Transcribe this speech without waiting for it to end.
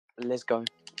Let's go.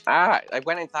 Ah, I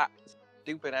went into that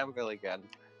stupid anvil again.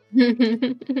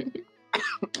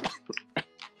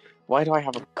 Why do I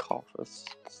have a cough? It's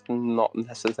not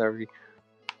necessary.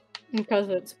 Because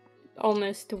it's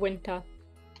almost winter.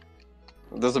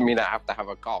 Doesn't mean I have to have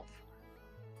a cough.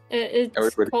 It's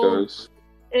Everybody cold. goes.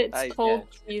 It's cold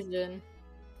season.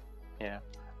 Yeah.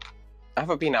 I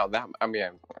haven't been out that. I mean,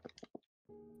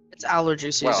 It's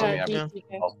allergy season. Well,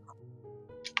 yeah.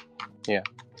 Yeah.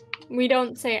 We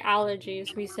don't say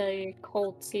allergies. We say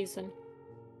cold season.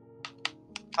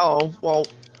 Oh, well,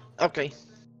 okay.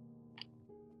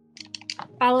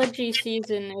 Allergy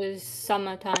season is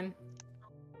summertime.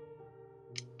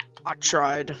 I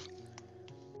tried.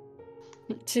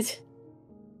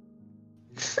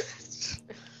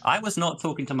 I was not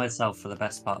talking to myself for the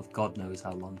best part of God knows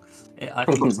how long. I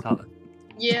think it's Carter.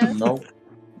 Yeah. No.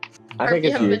 I think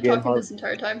you haven't been talking this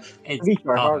entire time. It's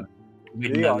Carter.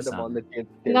 With no sound.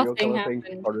 Nothing happened.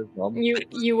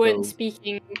 You weren't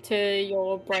speaking to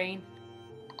your brain.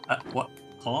 What?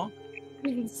 Huh?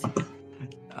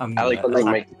 Alex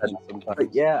doesn't make sense sometimes.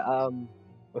 Yeah,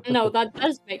 No, that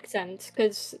does make sense,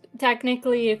 because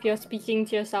technically if you're speaking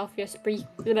to yourself,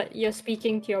 you're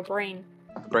speaking to your brain.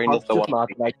 Brain is the one.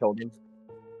 I told him.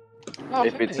 Oh,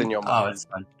 If it's in your Oh, mind. it's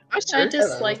fine. I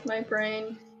dislike my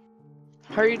brain.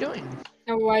 How are you doing?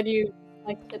 So why do you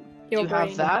like your You brain?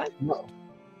 have that? No.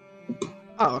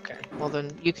 Oh, okay. Well,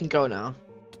 then you can go now.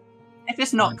 If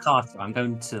it's not Carter, I'm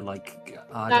going to like.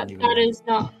 I That don't even. that is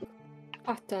not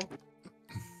Carter.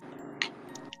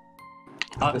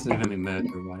 Carter's giving me murder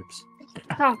vibes.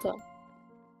 Carter.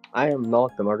 I am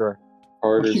not the murderer.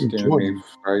 Carter's What are you gonna be doing?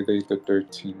 Friday the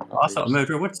 13th. That's what a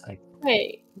murderer would say.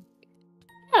 Wait.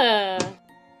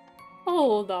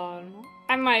 Hold on.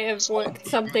 I might have worked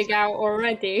something out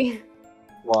already.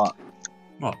 What?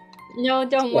 What? No,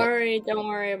 don't worry. Don't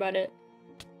worry about it.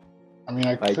 I mean,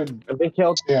 I Like, could. if they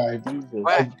killed Yeah, Jesus,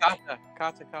 Wait,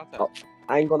 Carter. Oh.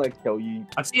 I ain't gonna kill you.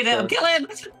 I've seen it. I'm killing.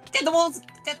 Get the walls.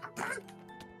 Get...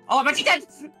 Oh, I'm actually dead.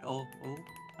 Oh,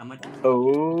 am I dead?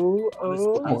 Oh.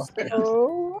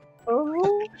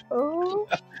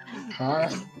 Huh?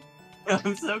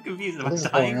 I'm so confused. Am I What is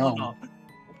dying going or on?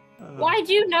 not? Why'd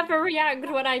you never react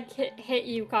when I hit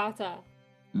you, Carter?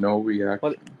 No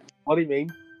reaction. What do you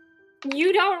mean?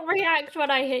 You don't react when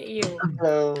I hit you.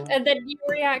 Hello. And then you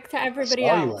react to everybody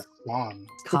I saw you else. at spawn.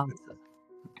 Carter.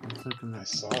 I'm so I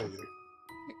confused. saw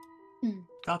you.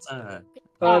 Carter.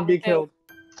 Be okay. killed.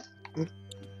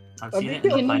 I've seen it in Can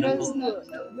the you pineapple. No.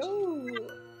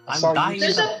 I saw I'm dying. you.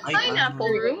 There's in a the pineapple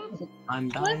room. I'm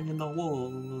dying in the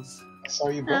walls. I saw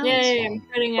you both. Yay, at I'm spawn.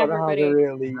 hurting But I have everybody. a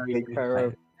really big pair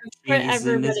of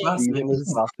Season is everybody.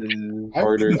 busting.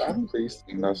 Carter, please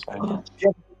sing that song.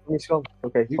 Let's go.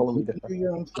 Okay, You, follow me you this do time.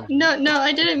 your own thing. No,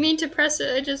 I didn't mean to press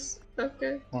it. I just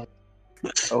okay. Oh,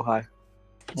 hi.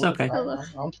 It's okay. Hello.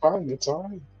 I'm fine. It's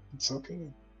alright. It's okay.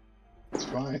 It's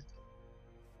fine.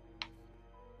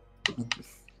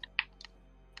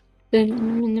 What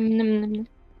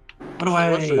do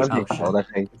I? What's Oh, Okay, shit. oh, that's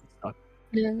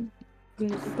me.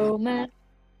 Invisible man.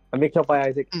 I'm being killed by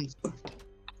Isaac. It's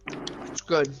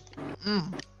good.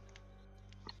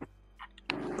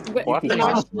 What?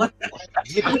 Not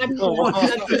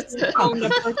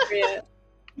appropriate.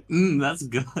 That's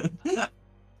good.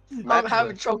 I'm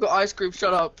having chocolate ice cream.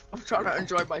 Shut up. I'm trying to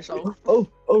enjoy myself. Oh.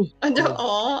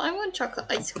 I want chocolate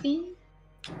ice cream.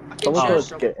 Someone Oh.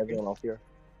 should get everyone off here.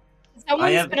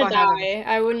 Someone's have- gonna die.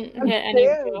 I wouldn't hit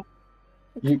anyone.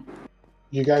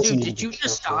 You guys Dude, need did to you be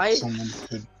just careful. die? Someone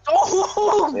could.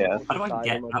 Oh! Yeah. How do I Died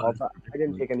get on my out? fall. I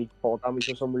didn't take any fall damage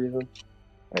for some reason.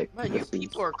 Like, Man, you this is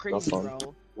people are not crazy, fun.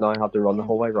 bro. Now I have to run the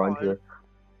whole way around here.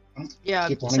 Yeah,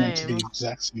 keep running into the same.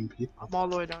 exact same people. I'm all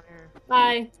the way down here.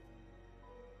 Bye.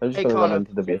 I'm just Hey, gonna run Connor.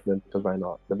 into the basement, because why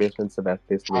not? The basement's the best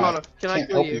place to be. Connor, can I Can't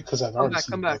kill help you? because I've Come already back,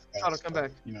 seen come back. both guys, Connor, come but,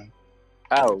 back. You know.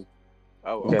 Oh,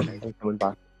 Okay, okay. I'm coming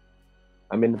back.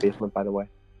 I'm in the basement, by the way.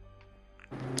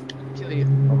 Kill you.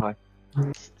 Oh, hi.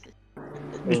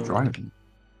 Who's driving?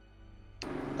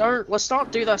 Let's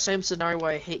not do that same scenario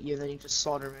where I hit you and then you just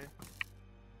slaughter me.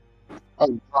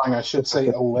 Oh, wrong. I should say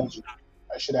allegedly.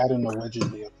 I should add an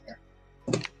allegedly up there.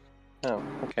 Oh,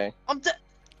 okay. I'm dead.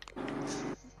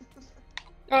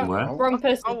 Oh, What? wrong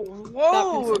person. Oh,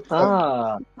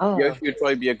 whoa! You should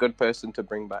probably be a good person to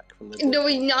bring back from the. No,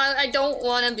 I don't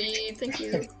want to be. Thank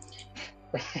you.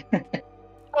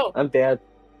 I'm dead.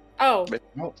 Oh.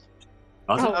 No.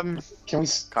 Um, Can we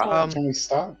stop?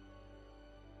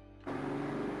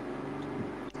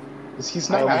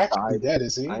 He's I not almost actually died. dead,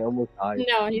 is he? I almost died.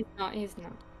 No, he's not. He's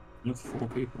not. There's 4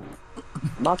 people.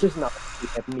 Not just not. He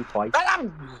hit me twice.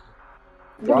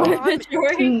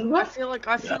 I feel like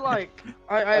I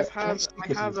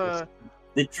have a.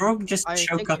 Did drug just I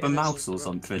choke think up a it is, mouse or bro.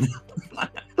 something?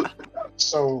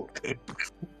 So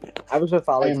I was with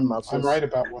Alex and Matchless. I'm right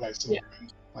about what I said. Man.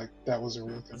 Like that was a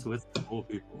real That's thing. with 4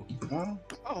 people. No?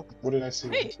 Oh, What did I say?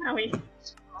 hey. Howie.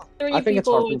 Three I think it's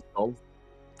people Harp and Skull.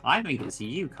 I think it's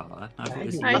you, Carla. I think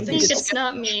it's I you. think it's- it's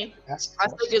not me. Ask I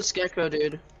think it's Gecko,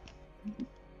 dude.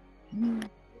 Can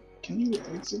you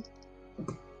exit?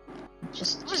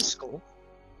 Just That's cool.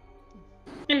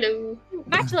 Hello.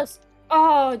 Matchless.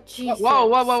 Oh Jesus.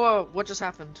 Whoa! What just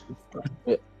happened?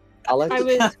 Alex? I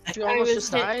was Did you I almost was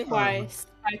just hit die? twice.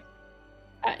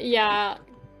 Yeah,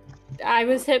 I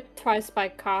was hit twice by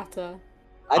Carter.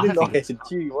 I did I not think hit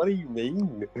you. What do you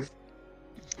mean?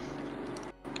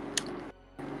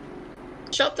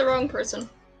 Shot the wrong person.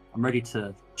 I'm ready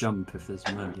to jump if there's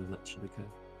murder that should occur.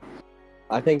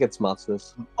 I think it's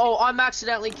Matchless. Oh, I'm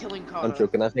accidentally killing Carter. I'm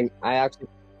joking. I think I actually.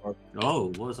 Oh,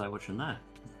 what was I watching that?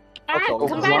 Ah, Oh,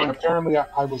 come wrong. back. Apparently,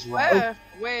 I was wrong. Where?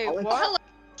 Wait, Alex? what?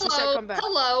 She said Hello. come back.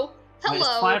 Hello. Wait, it's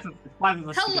Hello. five of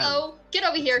us Hello. Get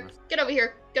over here. Get over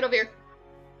here. Get over here.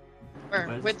 Where?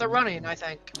 Where's Wait, they're the- running, I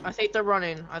think. I think they're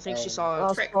running. I think she saw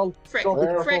it. Frick. Skull. Frick. Skull, be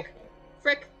Where? careful.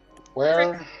 Frick.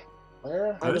 Where?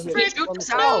 Where? I was Frick. on the Shoot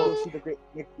side, us you see the green,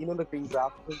 you know the green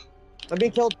Draculas? I'm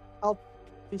being killed. Help.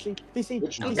 PC. PC.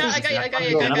 Which I one? got you. I got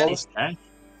you. I No, got no. you. Okay.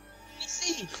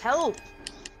 PC, help!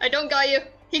 I don't got you.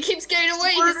 He keeps getting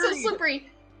away. He's so slippery.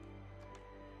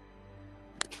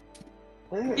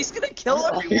 Where? He's gonna kill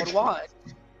everyone. Why?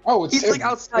 Oh, it's He's him. like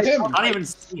outside. It's him. I can't even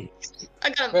see it. I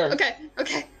got him.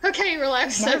 There. Okay.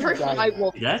 Relax, Not everyone. die.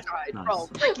 Nightwolf Yeah? just died, Nice. bro.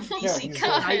 Freaking Yeah, PC, he's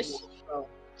dead. Nightwolf, bro.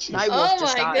 Jeez. Nightwolf Oh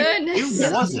just my died. goodness.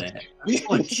 Who was it?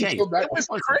 Oh, Jake. Go back. It was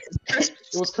What Chris.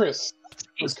 It was Chris.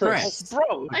 It was Chris. Chris.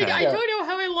 Bro, Okay. I Yeah. don't know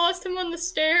how I lost him on the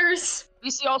stairs.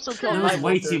 VC also killed There was Nightwolf,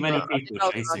 way dude, too many but I think people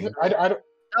that was chasing. an I don't.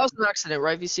 That was an accident,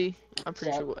 right, VC? I'm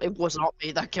pretty sure it was not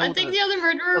me that killed I think her. the other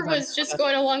murderer Okay. was just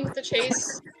going along with the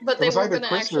chase, but It they was weren't either gonna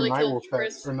Chris or actually kill Nightwolf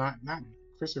Chris. that, or not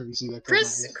Chris or VC that.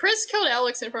 Chris killed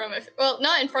Alex in front of my well,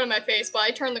 not in front of my face, but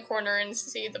I turned the corner and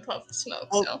see the puff of smoke.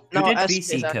 Well, So Who No, did SK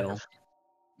VC that- kill?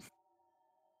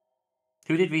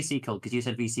 Who did VC kill? Because you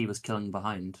said VC was killing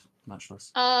behind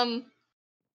Matchless.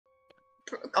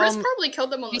 Chris probably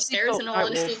killed them on the VC stairs in all killed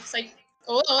honesty, Nightwolf. because I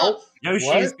Oh, Yoshi's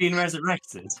What? been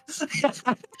resurrected.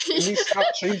 can you stop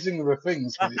changing the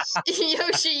things, please?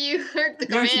 Yoshi, you heard the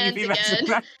Yoshi, you've commands been again.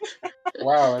 resurrected.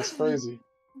 Wow, that's crazy.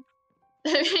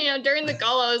 During the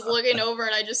call, I was looking over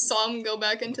and I just saw him go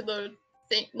back into the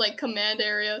thing, like command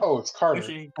area. Oh, it's Carter.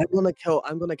 Yoshi.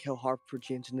 I'm gonna kill Harp for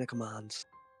changing the commands.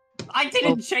 I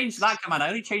didn't change that command. I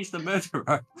only changed the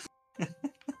murderer.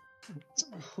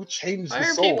 Who changed Why the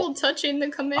are soul? people touching the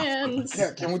commands?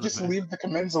 Yeah, can we just leave the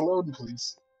commands alone,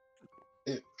 please?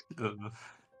 This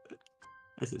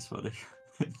is funny.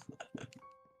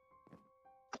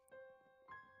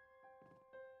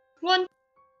 One.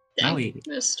 Now Dang, we-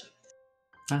 missed.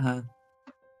 Uh-huh.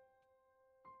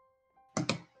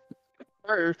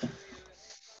 Or-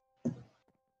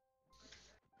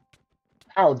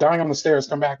 Ow, dying on the stairs.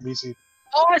 Come back, VC.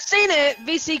 Oh, I seen it!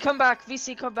 VC, come back!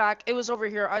 VC, come back! It was over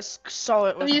here. I saw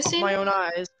it Have you with seen my it? own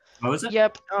eyes. What was it?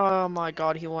 Yep. Oh my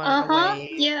god, he went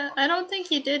away. Yeah, I don't think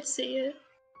he did see it.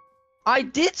 I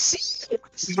did see it!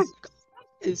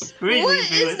 Is- Grizzy What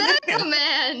poo is that again.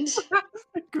 command?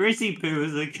 Grizzy poo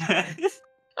is again.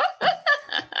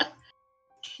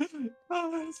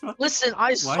 Oh, that's fun. Listen, I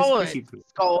Why is saw Grizzy it. poo?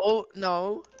 Oh,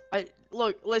 no.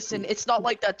 Listen, it's not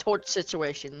like that torch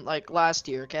situation like last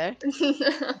year, okay?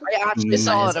 I actually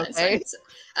saw it, okay?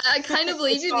 I kind of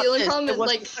believe It's you. not The only this, problem it is,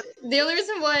 like, wasn't- the only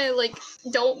reason why I,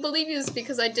 don't believe you is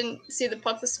because I didn't see the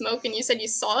puff of smoke and you said you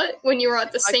saw it when you were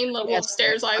at the same level of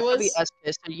stairs I could be was.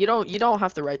 SK, so you don't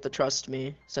have the right to trust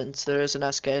me since there is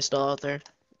an SK still out there.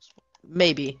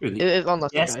 Maybe. Really?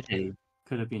 Unless Yes, I died. he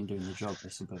could have been doing the job, I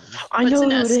suppose. I What's know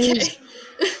an who it is. SK?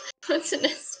 What's an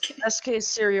SK? SK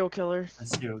serial killer. A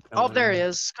serial Oh, killer. there he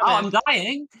is. Oh, Come I'm in.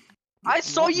 dying. I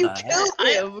saw What you the kill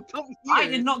heck? him. Come I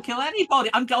here. did not kill anybody.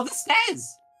 I'm down the stairs.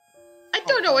 I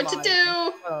don't know what to my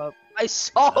do! I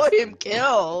saw him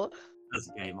kill. That's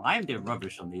a game. I am doing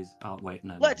rubbish on these. Oh wait,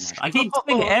 no. Let's never mind. I keep go.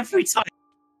 doing it every time.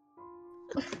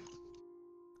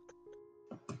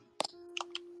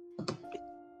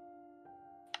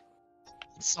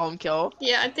 Saw him kill.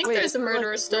 Yeah, I think Wait, there's a is there,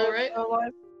 murderer like, still, serial right? killer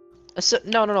alive?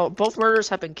 No. Both murderers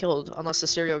have been killed, unless the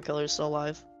serial killer is still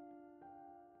alive.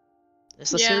 Is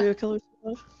the Yeah. serial killer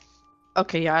still alive?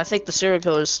 Okay, yeah, I think the serial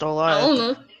killer is still I alive. don't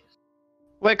know.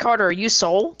 Wait, Carter, are you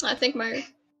Soul? I think my...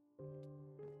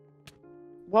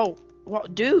 Whoa,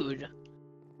 dude.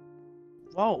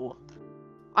 Whoa.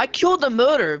 I killed the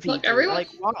murderer, people. everyone? Like,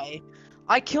 why?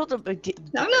 I killed him.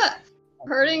 I'm not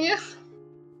hurting you.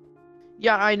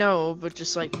 Yeah, I know, but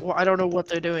just like, well, I don't know what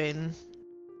they're doing.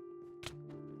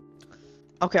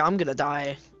 Okay, I'm gonna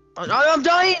die. I'm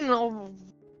dying! Oh.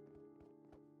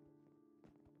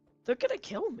 They're gonna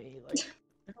kill me. Like,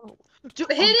 no.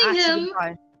 Dude, I'm Hitting actually him.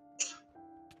 gonna die.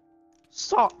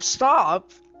 Stop!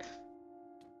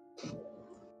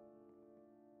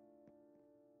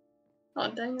 Oh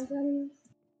dang, is that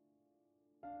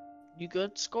it? You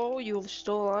good, Skull? You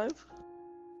still alive?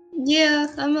 Yeah,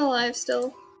 I'm alive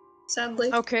still.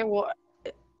 Sadly. Okay, well,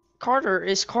 Carter,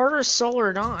 is Carter soul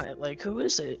or not? Like, who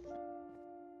is it?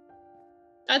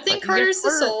 I think Like, Carter's the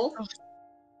Carter- soul.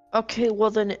 Okay,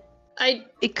 well then,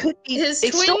 it could be His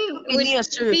it still twin could be with Nia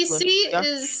serial PC killer, yeah?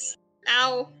 is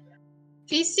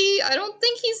PC. I don't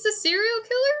think he's the serial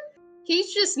killer.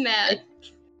 He's just mad.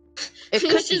 It He's could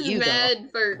be just you, though. mad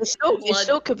for It blood.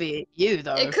 still could be you,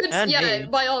 though. It could, and yeah. me.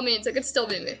 By all means, it could still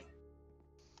be me.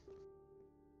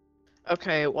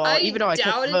 Okay, well, I even though I doubt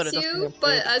can't vote, it's it doesn't you, mean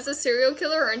but it's as a serial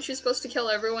killer, aren't you supposed to kill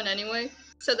everyone anyway?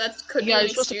 So that could be Yeah, an you're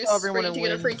supposed to excuse kill for everyone you and to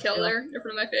get a win, free kill yeah. there in front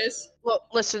of my face. Well,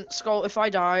 listen, Skull, if I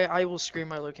die, I will scream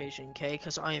my location, okay?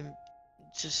 Because I'm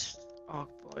just... Oh,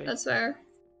 boy. That's fair.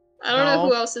 I don't know No.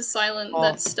 who else is silent Oh.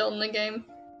 that's still in the game.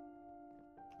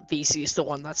 VC is the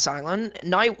one that's silent.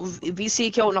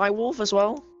 VC killed Nightwolf as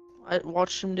well. I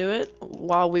watched him do it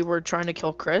while we were trying to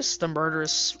kill Chris, the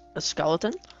murderous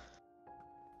skeleton.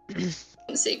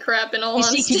 See crap in all VC,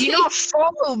 honesty. can you not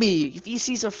follow me?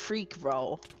 VC's a freak,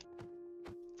 bro.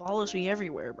 Follows me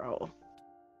everywhere, bro.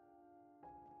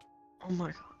 Oh my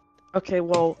god. Okay,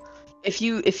 well, if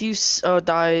you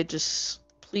die, just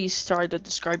please try to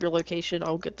describe your location.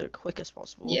 I'll get there quick as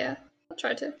possible. Yeah, I'll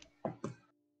try to.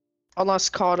 Unless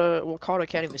Kata, well, Kata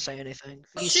can't even say anything.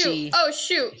 Shoot! VC. Oh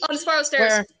shoot! On the spiral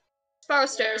stairs. Where? Spiral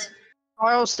stairs.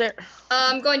 Spiral stair.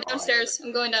 I'm going downstairs.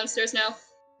 I'm going downstairs now.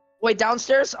 Wait,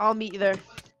 downstairs? I'll meet you there.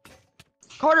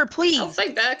 Carter, please. I'll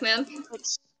fight back, man.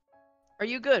 Are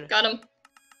you good? Got him.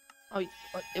 Oh,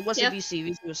 it wasn't Yeah. VC.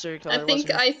 VC was serial killer.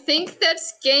 I think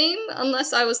that's game,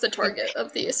 unless I was the target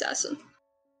of the assassin.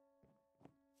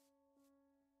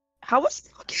 How was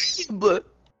the game?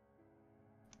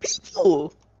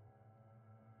 People.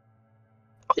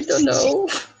 I don't know.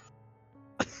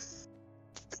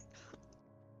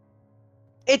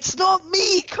 It's not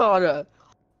me, Carter.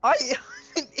 I'm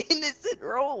an innocent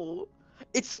role.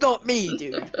 It's not me,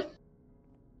 dude.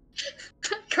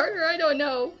 Carter, I don't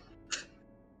know.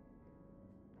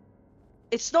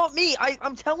 It's not me.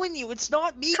 I'm telling you, it's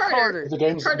not me, Carter. Carter. The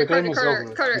game is Carter,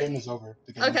 over. Carter. The game is over.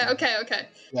 The game is Okay, over. okay.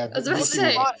 Yeah, I was about to VC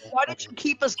say. Why did you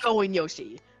keep us going,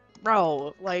 Yoshi?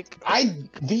 Bro, like...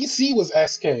 VC was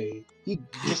SK. He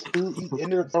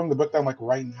ended up throwing the book down like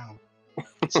right now.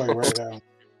 Sorry, right now.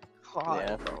 God,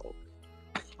 Yeah. bro.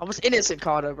 I was innocent,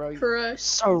 Carter, bro. You're Correct.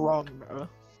 so wrong, bro.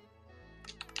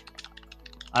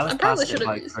 I was I probably passive should've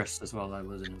like used- Chris as well. I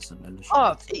was innocent initially.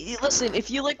 Oh, listen, if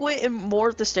you like went in more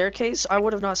of the staircase, I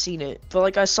would have not seen it. But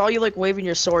like, I saw you like waving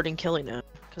your sword and killing him,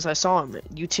 because I saw him.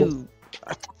 You too.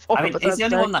 I mean, he's the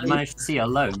only one that managed to see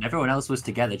alone. Everyone else was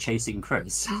together chasing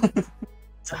Chris.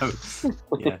 So,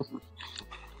 yeah.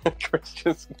 Chris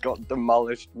just got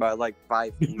demolished by like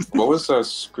 5 people. What was that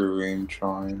screwing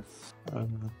trying?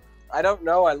 I don't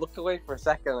know. I looked away for a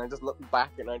second. I just looked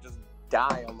back and I just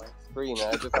die on my screen. And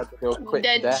I just had to do a quick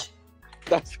Dead. death.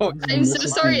 That's what. I'm so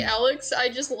sorry, Alex. I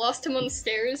just lost him on the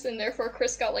stairs, and therefore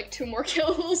Chris got like 2 more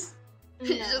kills.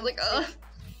 He's just like,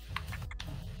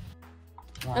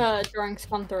 Drawing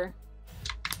spun through.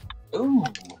 Ooh.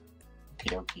 Okie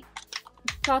dokie.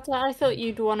 Carter, I thought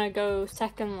you'd want to go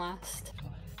second last.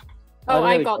 I Oh,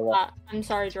 I really got thought- that. I'm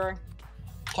sorry, Drawing.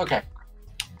 It's okay.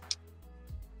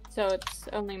 So it's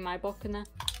only my book in there.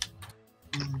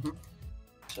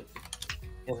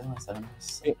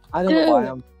 I don't know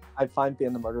why I find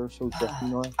being the murderer so tricky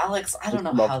now. Alex, I don't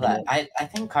Just know love how that. him. I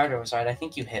think Carter was right. I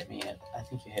think you hit me. I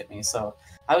think you hit me. So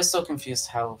I was so confused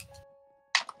how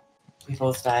we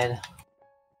both died.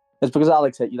 It's because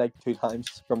Alex hit you like 2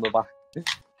 times from the back.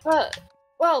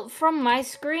 Well, from my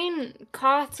screen,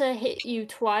 Carter hit you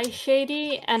twice,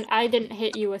 Shady, and I didn't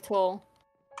hit you at all.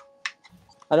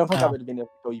 I don't think I Oh. would have been able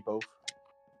to kill you both.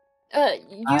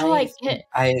 You hit.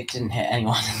 I didn't hit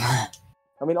anyone in that.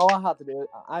 I mean, all I had to do,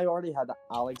 I already had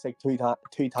Alex like two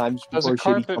times There's a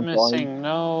before Shady carpet jumped missing. down.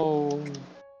 No.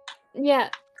 Yeah,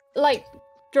 like,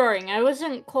 Drawing, I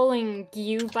wasn't calling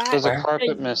you back. There's a Where?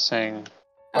 carpet missing.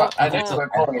 Oh, I think we're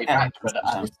calling it back, but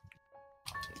Yeah.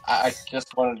 I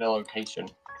just wanted a location.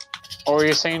 What were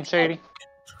you saying, Shady?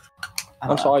 I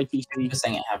don't I'm know. sorry, I'm PC. just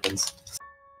saying it happens.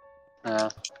 Yeah.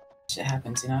 Shit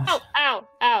happens, you know. Ow, ow,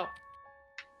 ow.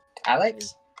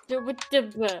 Alex?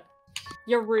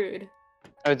 You're rude.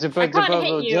 Where? I can't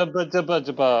hit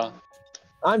you.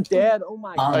 I'm dead. Oh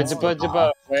my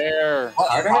god. Where?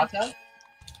 Carter?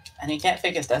 And he can't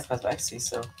fake his death by Vexy,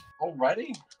 so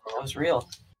Already? that was real.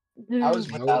 I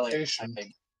was with Alex, I Location.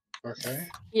 think. Okay.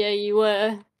 Yeah, you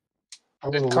were.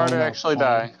 Did Carter actually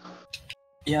die?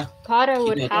 Yeah. Carter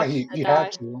would did. have Yeah, to he die.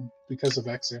 had to because of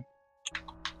Exit.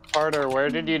 Carter, where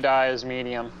did you die as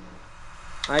medium?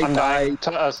 I'm dying.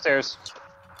 Stairs.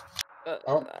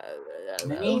 Oh.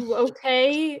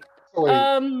 Okay. So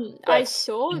wait, I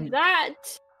saw that.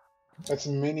 that's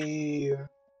Minnie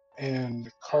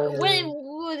and Carter. Wait,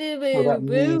 So that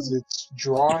means it's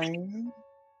drawing.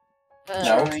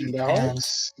 And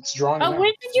Alex. It's drawing. Oh,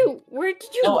 where did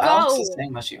you No, go? Alex is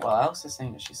saying that she. Well, Alex is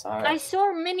saying that she saw it. I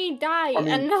saw Minnie die, I mean,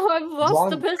 and now I've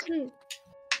lost the person.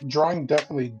 Drawing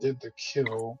definitely did the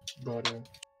kill, but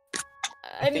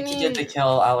I think he did the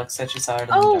kill. Alex said she saw it.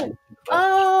 Oh!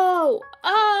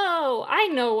 I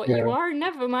know what you are.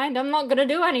 Never mind. I'm not gonna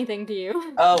do anything to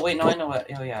you. Oh wait, no, I know what.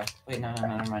 Oh yeah. Wait, no,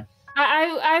 never mind.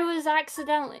 I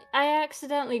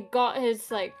accidentally got his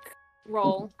like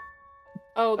roll.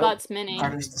 Oh, that's Minnie.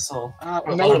 Carter's the soul.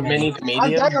 no, Minnie's I'm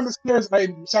medium? dying on the stairs. I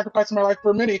sacrificed my life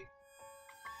for Minnie.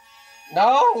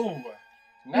 No!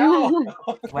 No!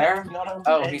 Where? Not okay.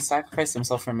 Oh, he sacrificed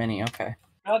himself for Minnie. Okay.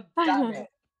 God damn it.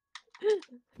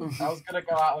 I was gonna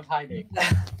go out of hiding.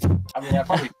 I mean, I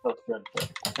probably still should.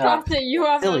 But, Carter, you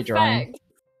have Silly a drawing. peg.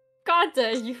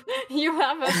 Carter, you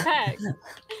have a peg.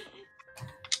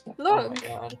 Look, my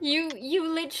God. you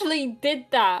literally did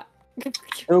that.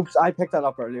 Oops, I picked that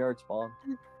up earlier. It's spawned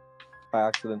by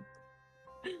accident.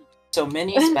 So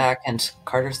Minnie's back and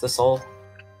Carter's the soul.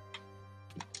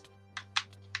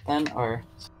 Then or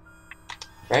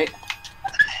right?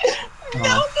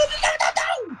 No!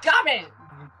 Damn it!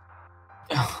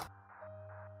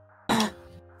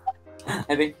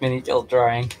 I think Minnie killed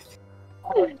drawing.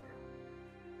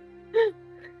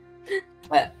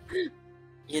 But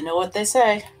you know what they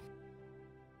say.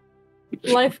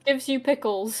 Life gives you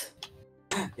pickles.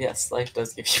 Yes, life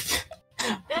does give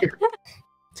you.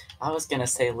 I was gonna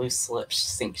say loose slips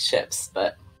sink ships,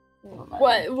 but never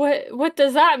mind. What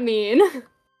does that mean?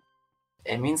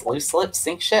 It means loose slips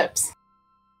sink ships.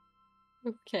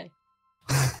 Okay.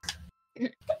 I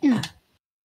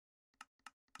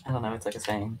don't know. It's like a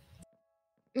saying.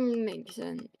 Makes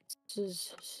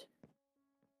sense.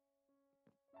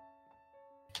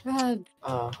 God,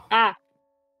 ah!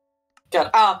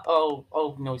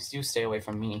 Oh, no, you stay away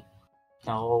from me.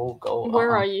 No, go.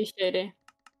 Where are you, Shady?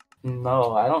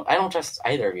 No, I don't trust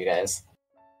either of you guys.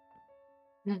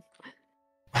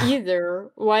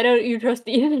 Either. Why don't you trust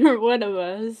either one of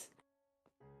us?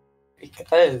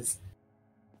 Because.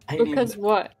 Because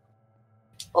what?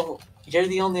 Oh, you're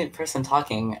the only person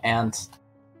talking, and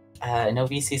I know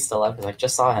VC's still up because I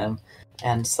just saw him,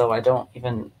 and so I don't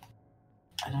even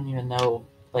know.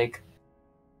 Like,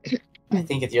 I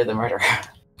think you're the murderer.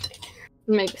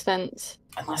 Makes sense.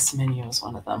 Unless Minnie was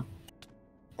one of them.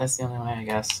 That's the only way, I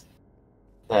guess.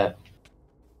 That.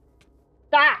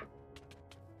 Ah!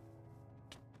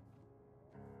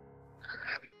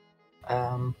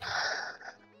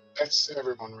 That's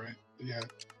everyone, right? Yeah.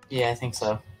 Yeah, I think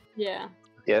so. Yeah.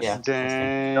 Yes. Yeah.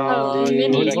 Dang. Oh,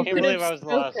 Minnie, I you can't believe I was the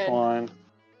last spoken. one.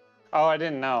 Oh, I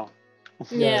didn't know.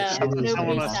 Yeah, Someone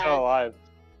nobody was said. still alive.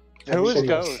 Yeah, Who was Shady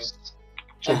Ghost?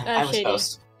 I was Shady.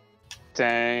 Ghost.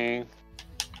 Dang.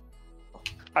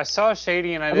 I saw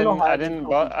Shady and I don't know how didn't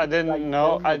like,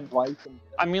 know. wife and-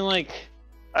 I mean, like,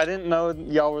 I didn't know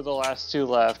y'all were the last two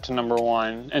left, number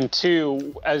one. And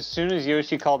two, as soon as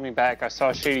Yoshi called me back, I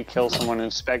saw Shady kill someone in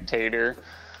Spectator.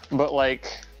 But, like...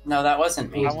 No, that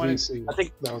wasn't me. It was I wanted- VC. I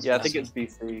think, That was yeah, I VC. think it's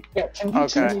BC. Yeah, can you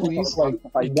Okay. please, like,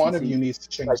 one of you needs to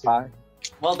change the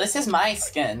Well, this is my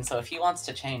skin, so if he wants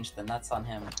to change, then that's on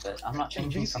him. But I'm not Can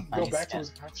changing VC from go my back to skin.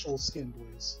 his actual skin,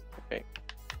 please?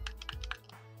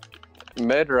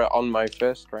 Murderer on my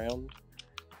first round.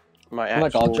 My Oh my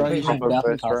actual god, John, you should proper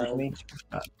definitely first pass it to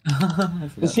round. me.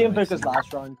 The same book as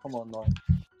last round, come on now.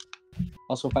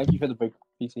 Also, thank you for the book,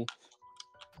 PC.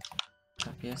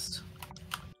 Happiest.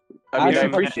 I mean, I I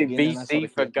appreciate actually again, I saw the VC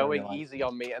for clip and I going realised. easy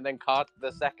on me, and then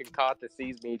the second Carter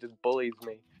sees me, he just bullies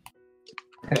me.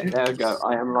 There we go.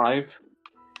 I am live.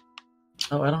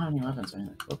 Oh, I don't have any weapons or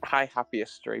anything. Oh. Hi,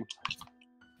 happiest stream.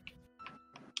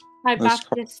 Hi, That's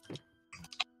Baptist.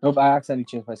 Nope, I accidentally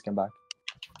changed my skin back.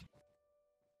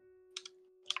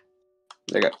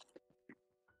 There you go.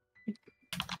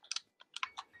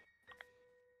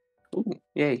 Ooh,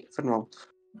 yay, fun roll.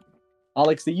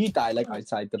 Alex, did you die like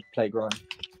outside the playground?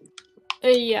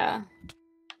 Yeah.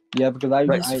 Yeah, because I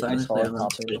Right, saw it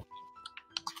happen.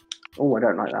 Oh, I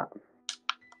don't like that.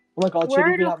 Oh my god, Where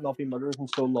Shady, we do- have not been murderers in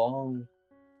so long.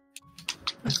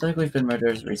 I feel like we've been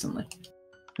murderers recently.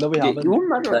 No, we haven't. You were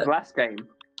murdered last game.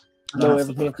 No, it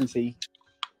was me and PC.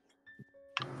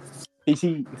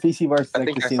 PC was I like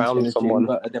think the I same found skin as Jane, someone.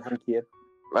 but a different kid.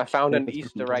 I found an Like, it's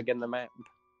Easter egg in the map.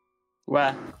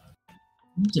 Where?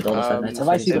 If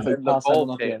I see the big pass, I will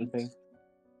not do anything.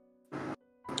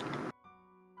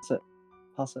 Pass it.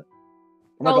 Pass it.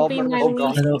 Oh my I'll god, be murderers. my Oh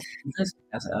god. least...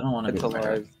 I don't want to be It's a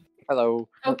murderer. alive. Hello.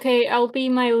 Okay, I'll be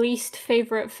my least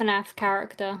favorite FNAF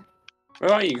character.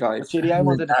 Where are you guys? Shady, I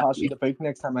wanted to pass you the book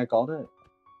next time I got it.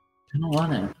 I don't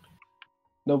want it.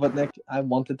 No, but Nick, I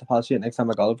wanted to pass you it next time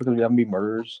I got it because we haven't been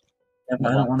murderers. Yeah,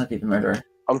 but I don't want to be the murderer.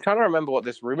 I'm trying to remember what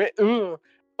this room is. Ugh.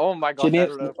 Oh my god. Shady, I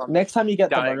don't know if I'm next time you get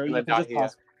the dying murder, from you the can die just here.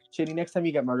 pass. Shady, next time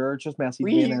you get murdered, just message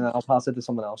me and then I'll pass it to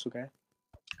someone else, okay?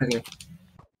 Okay.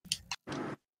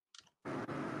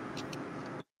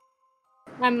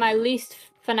 I'm my least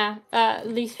favorite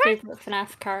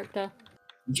FNAF character.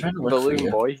 I'm trying to look for Balloon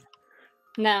you. Boy.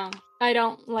 No, I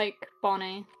don't like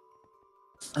Bonnie.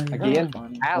 Again?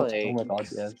 Alex. Oh my god,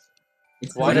 yes.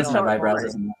 Why doesn't have eyebrows?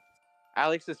 Isn't it?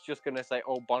 Alex is just gonna say,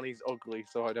 "Oh, Bonnie's ugly,"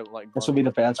 so I don't like. Bonnie. This will be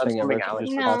the best That's thing ever. something to Alex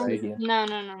just would pass say. it again.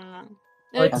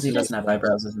 No. Because he It's doesn't have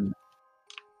eyebrows, isn't it?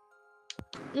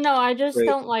 No, I just Wait.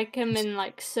 don't like him in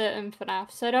like certain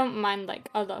FNAFs. I don't mind like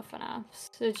other FNAFs.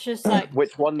 It's just like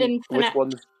Which one? in Which FNAF,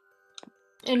 one's?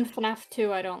 in FNAF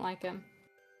 2, I don't like him.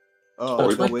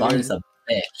 Oh, Toy Bonnie's a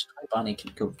bitch. Toy Bonnie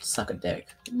can go suck a dick.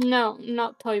 No,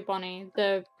 not Toy Bonnie.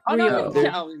 The Oh, real.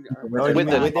 no,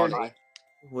 Withered Bonnie.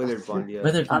 Withered Bonnie, yeah.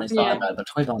 Withered Bonnie's Yeah. not bad, but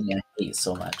Toy Bonnie I hate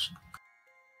so much.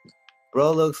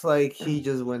 Bro looks like he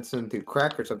just went into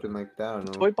crack or something like that. I don't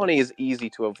know. Toy Bonnie is easy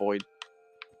to avoid.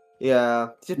 Yeah,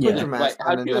 just put your mask Wait, on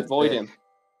how and do you that's avoid it. him?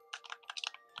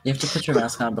 You have to put your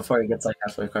mask on before he gets like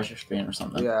halfway across your screen or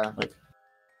something. Yeah. Like,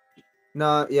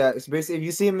 No, yeah, it's basically if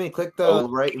you see him, click the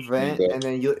right vent, Okay.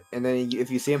 and then if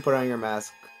you see him, put on your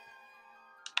mask.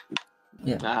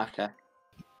 yeah. Ah, okay.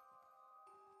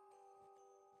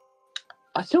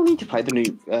 I still need to play the new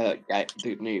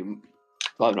the new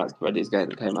Five Nights at Freddy's game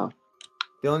that came out.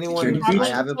 The only one You I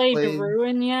haven't haven't played played.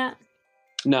 Ruin yet.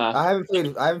 No, I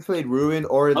haven't played Ruin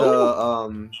or the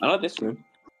Oh. I like this one.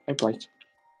 I played.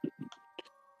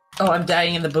 Oh, I'm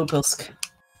dying in the Boopilsk.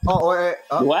 Oh, wait,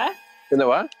 Where? In the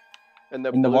what? In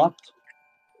the what?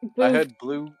 I heard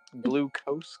blue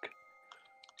Kosk.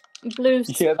 Blue.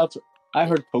 Yeah, that's. I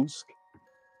heard Post.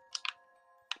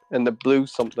 And the blue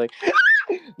something.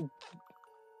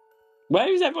 Where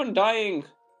is everyone dying?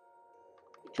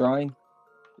 Drawing.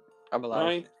 I'm alive.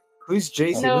 Right. Who's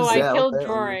Jason? No, Who's I that? killed Okay,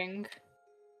 Drawing.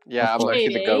 Yeah, I'm actually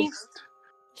the Shady. ghost.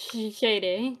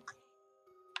 Shady.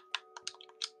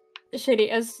 Shady,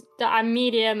 as I'm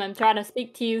medium, I'm trying to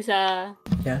speak to you, sir.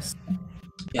 Yes.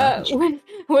 Yeah.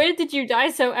 Where did you die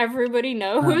so everybody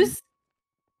knows?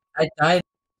 I died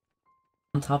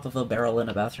on top of a barrel in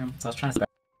a bathroom, so I was trying to set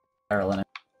a barrel in it.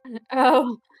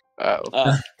 Oh.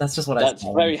 Oh. That's just what That's I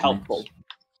saw. very helpful.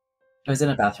 I was in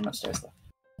a bathroom upstairs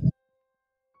though.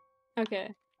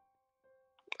 Okay.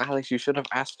 Alex, you should have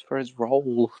asked for his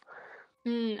role.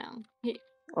 No.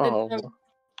 Oh.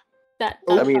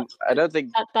 I mean, I don't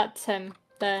think. That's him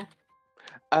there.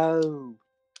 Oh.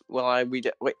 Well,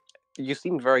 wait. You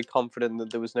seemed very confident that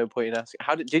there was no point in asking.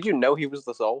 How did you know he was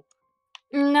the soul?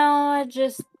 No, I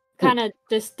just kind of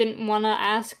just didn't want to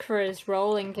ask for his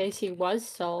role in case he was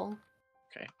soul.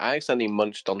 Okay, I accidentally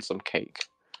munched on some cake.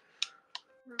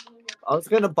 I was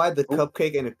gonna buy the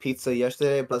cupcake and a pizza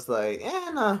yesterday, but I was like,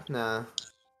 nah.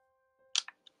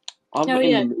 I'm Oh, in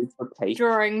yeah. the mood for cake.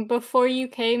 Drawing. Before you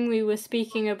came, we were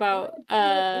speaking about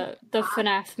the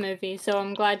FNAF movie, so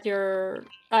I'm glad you're.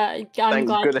 I'm Thank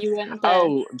glad goodness. you went there.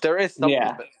 Oh, there is something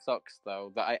Yeah. that sucks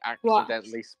though that I What?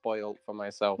 accidentally spoiled for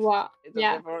myself. What? Does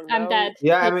Yeah, everyone I'm know? dead.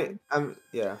 Yeah,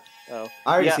 yeah. Oh.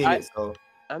 I already Yeah, seen it, so.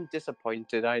 I'm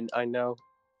disappointed. I know.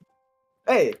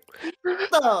 Hey,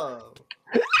 no.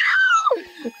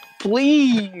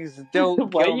 Please The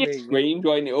don't way kill you me. screamed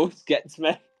when it always gets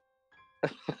me. I'm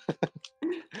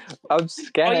Are you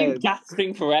scared.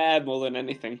 gasping for air more than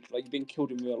anything? Like you've been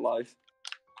killed in real life.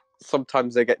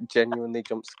 Sometimes I get genuinely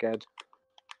jump scared.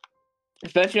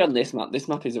 Especially on this map. This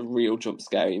map is a real jump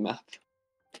scary map.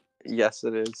 Yes,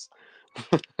 it is.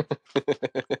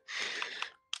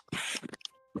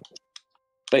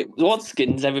 Wait, what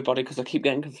skins everybody? Because I keep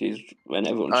getting confused when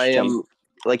everyone's I am changed.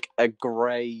 like a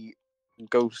grey,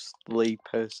 ghostly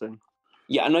person.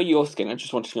 Yeah, I know your skin. I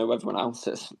just want to know everyone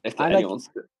else's. If I like- anyone's.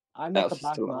 I'm like else the is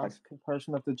black still alive. mask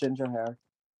person with the ginger hair.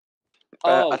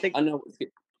 Oh, I think- I know. What skin.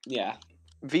 Yeah.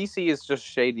 VC is just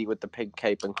Shady with the pink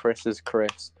cape, and Chris is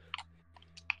Chris.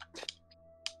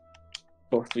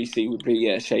 Fourth VC would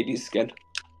be Shady's skin.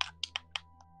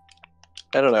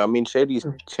 I don't know. I mean, Shady's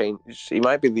changed. He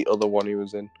might be the other one he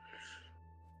was in.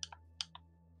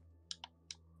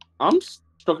 I'm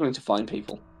struggling to find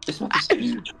people. This map is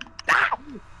huge.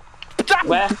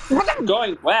 Where?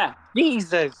 Going? Where?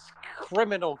 Jesus!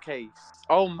 Criminal case.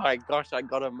 Oh my gosh, I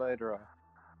got a murderer.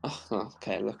 Oh,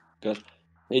 okay, look, good.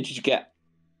 Who did you get?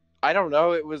 I don't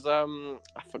know, it was, I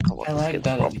forgot what the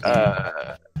skin's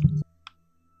from.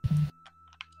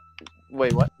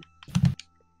 Wait, what?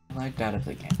 I like that of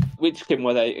the game. Which skin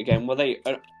were they again? Were they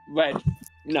red?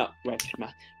 No, red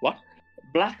mask. What?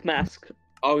 Black mask,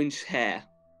 orange hair.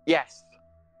 Yes.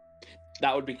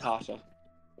 That would be Carter.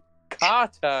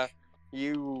 Carter!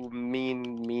 You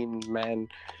mean man.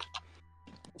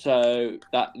 So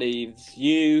that leaves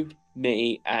you,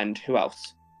 me, and who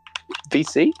else?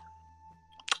 VC?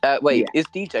 Wait, is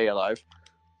DJ alive?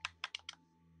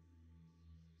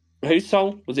 Whose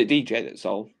soul? Was it DJ that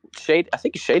soul? I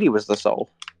think Shady was the soul.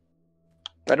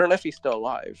 I don't know if he's still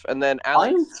alive. And then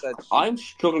Alex said I'm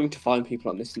struggling to find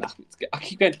people on this map. I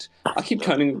keep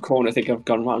turning the corner. I think I've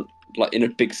gone around like in a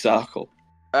big circle.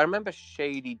 I remember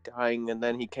Shady dying, and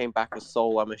then he came back as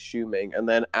soul, I'm assuming. And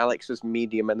then Alex was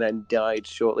medium, and then died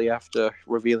shortly after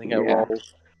revealing her role.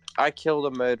 I killed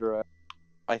a murderer,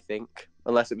 I think.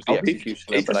 Unless it was the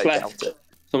executioner, but I doubt it.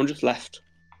 Someone just left.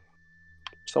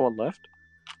 Someone left?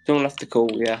 Someone left the call,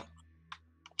 yeah.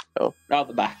 Oh. Out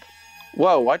the back.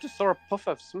 Whoa, I just saw a puff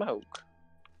of smoke.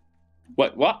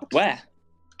 What? Where?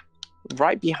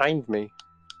 Right behind me.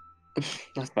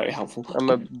 That's very helpful. I'm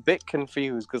a bit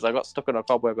confused because I got stuck on a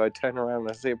cobweb. I turn around and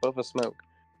I see a puff of smoke.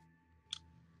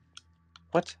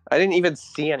 What? I didn't even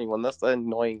see anyone. That's the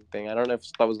annoying thing. I don't know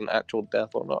if that was an actual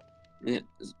death or not. Yeah.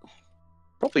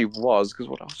 Probably was, because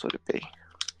what else would it be?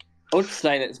 I would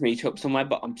say let's meet up somewhere,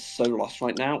 but I'm so lost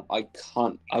right now. I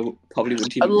can't. Probably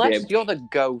wouldn't even Unless be able... you're the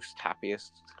ghost,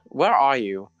 Happiest. Where are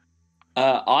you?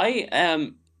 I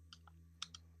am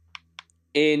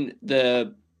in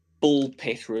the bull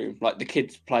pit room, like the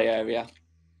kids' play area.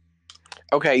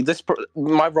 Okay,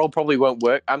 my role probably won't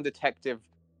work. I'm detective.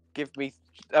 Give me...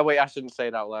 Oh, wait, I shouldn't say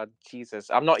it out loud. Jesus,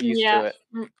 I'm not used to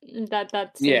it.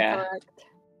 That's incorrect.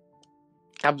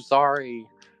 I'm sorry.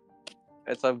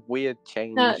 It's a weird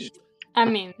change. No, I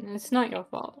mean, it's not your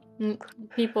fault.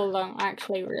 People don't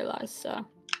actually realize, so...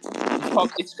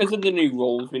 It's because of the new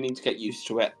rules. We need to get used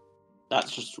to it.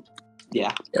 That's just...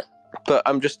 Yeah. But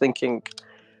I'm just thinking...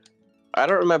 I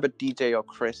don't remember DJ or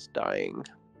Chris dying.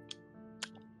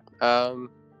 I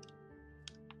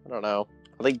don't know.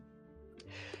 I think...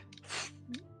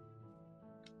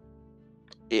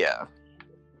 Yeah.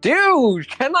 Dude,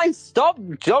 can I stop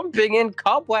jumping in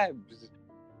cobwebs?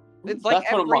 It's like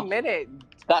every minute.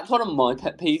 That's one of my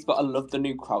pet peeves, but I love the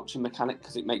new crouching mechanic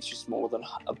because it makes you smaller than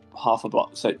half a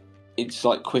block, so it's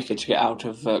like quicker to get out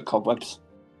of cobwebs.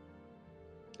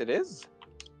 It is?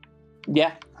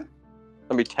 Yeah.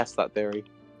 Let me test that theory.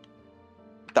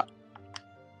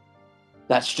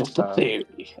 That's just a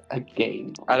theory. A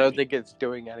game. I don't think it's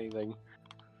doing anything.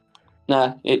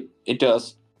 Nah, it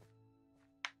does.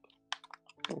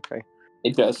 Okay.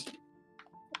 It does.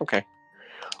 Okay.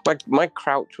 My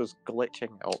crouch was glitching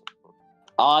out.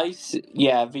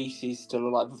 Yeah, VC's still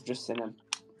alive. I've just seen him.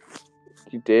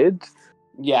 You did?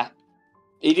 Yeah.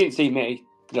 He didn't see me,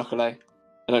 luckily.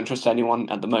 I don't trust anyone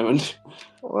at the moment.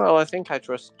 Well, I think I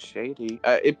trust Shady.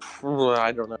 I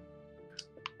don't know.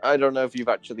 I don't know if you've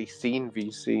actually seen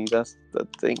VC. That's the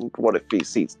thing. What if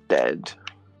VC's dead?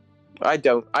 I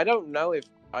don't know if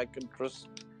I can trust...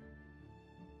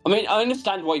 I mean, I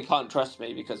understand why you can't trust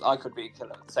me, because I could be a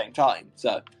killer at the same time,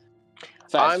 so...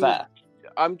 Fair.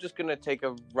 I'm just going to take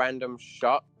a random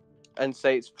shot and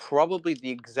say it's probably the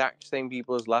exact same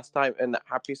people as last time, and that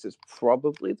Happiest is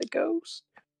probably the ghost.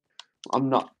 I'm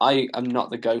not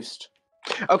the ghost.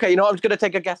 Okay, you know what? I'm just going to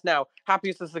take a guess now.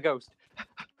 Happiest is the ghost.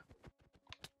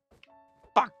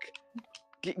 Fuck.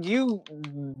 You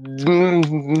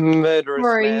murderous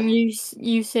man.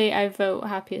 You say I vote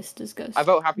Happiest as ghost. I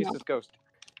vote Happiest as ghost.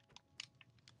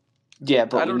 Yeah,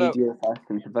 but we need your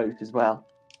person to vote as well.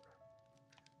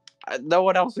 No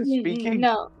one else is speaking.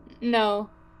 No,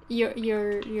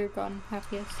 you're gone,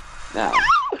 Happiest. No.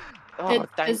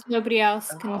 Because nobody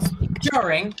else can speak.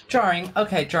 Jarring.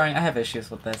 Okay, Jarring, I have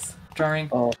issues with this. Jarring.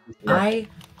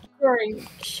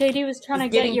 Shady was trying to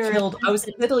get your... I was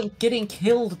literally getting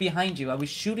killed behind you. I was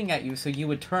shooting at you so you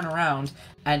would turn around,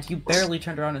 and you barely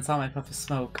turned around and saw my puff of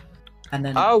smoke. And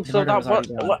then so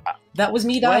that was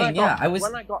me dying, yeah. I was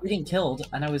getting killed,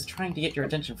 and I was trying to get your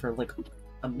attention for, like,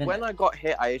 when I got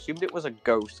hit, I assumed it was a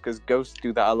ghost because ghosts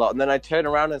do that a lot. And then I turn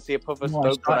around and see a puff of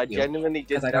smoke, but I genuinely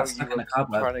didn't know you were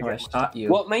trying to get me.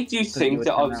 What made you think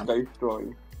that I was ghost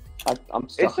drawing? I'm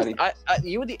stuck.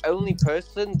 You were the only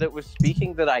person that was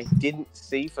speaking that I didn't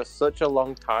see for such a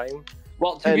long time.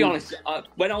 Well, to be honest,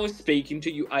 when I was speaking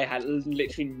to you, I had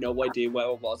literally no idea where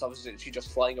I was. I was literally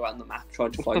just flying around the map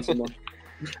trying to find someone.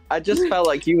 I just felt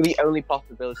like you were the only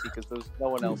possibility because there was no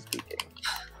one else speaking.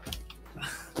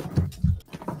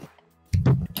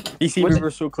 DC, we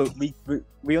were so close.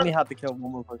 We only had to kill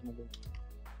one more person.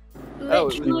 Oh,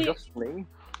 it was just me?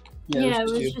 Yeah, it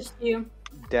was just you.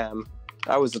 Damn.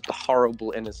 I was a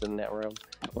horrible innocent in that room.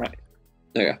 Right.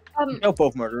 There you go.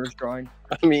 Both murderers drawing.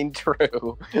 I mean,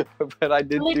 true. But I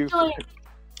did do...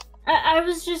 I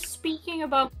was just speaking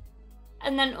about...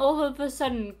 And then all of a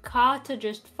sudden, Carter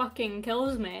just fucking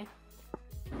kills me.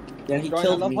 Yeah, he killed me.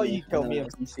 I love how you killed me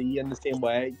at PC in the same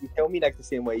way. You killed me like the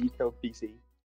same way you killed PC.